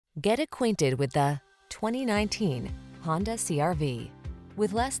Get acquainted with the 2019 Honda CR-V.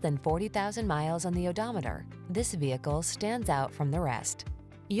 With less than 40,000 miles on the odometer, this vehicle stands out from the rest.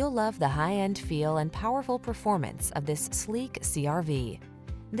 You'll love the high-end feel and powerful performance of this sleek CR-V.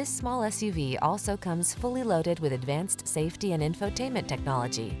 This small SUV also comes fully loaded with advanced safety and infotainment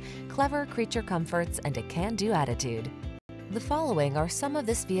technology, clever creature comforts, and a can-do attitude. The following are some of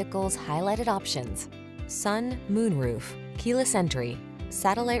this vehicle's highlighted options: sun, moonroof, keyless entry,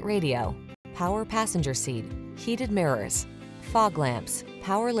 satellite radio, power passenger seat, heated mirrors, fog lamps,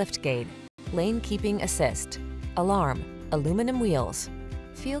 power liftgate, lane keeping assist, alarm, aluminum wheels.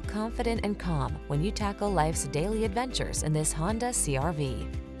 Feel confident and calm when you tackle life's daily adventures in this Honda CR-V.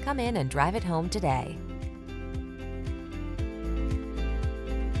 Come in and drive it home today.